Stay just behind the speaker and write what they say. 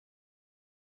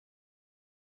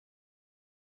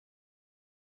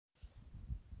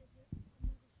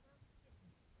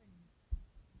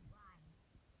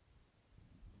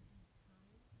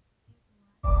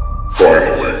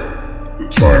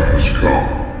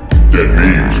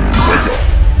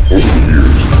Over the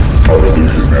years, our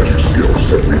illusion magic skills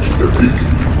have reached their peak.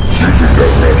 Using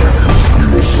that magic, we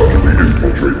will suddenly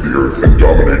infiltrate the Earth and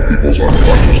dominate people's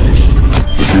unconsciousness.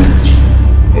 The humans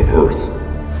of Earth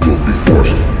will be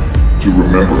forced to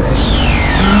remember us.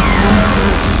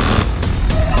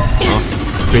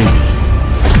 Baby,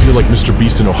 I feel like Mr.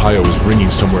 Beast in Ohio is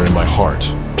ringing somewhere in my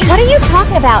heart. What are you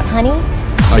talking about, honey?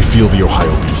 I feel the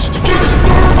Ohio Beast.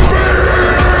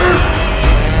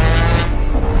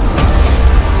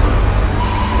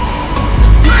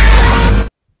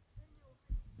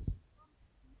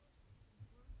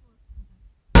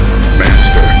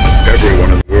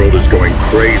 Everyone in the world is going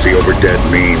crazy over dead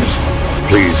memes.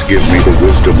 Please give me the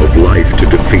wisdom of life to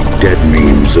defeat dead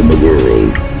memes in the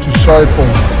world. Disciple,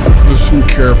 listen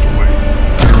carefully.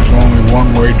 There's only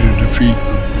one way to defeat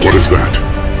them. What is that?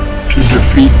 To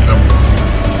defeat them,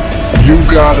 you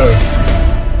gotta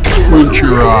squint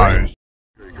your eyes.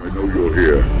 I know you're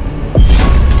here.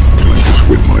 Time to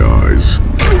squint my eyes.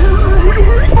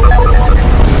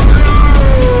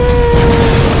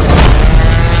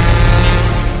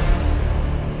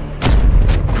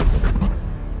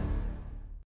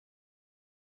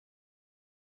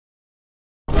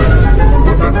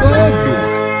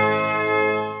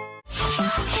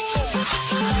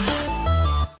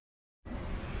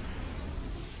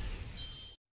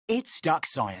 It's duck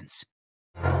science.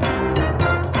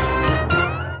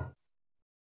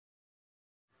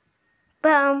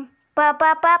 Bum, ba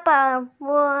ba ba ba.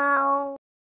 Wow.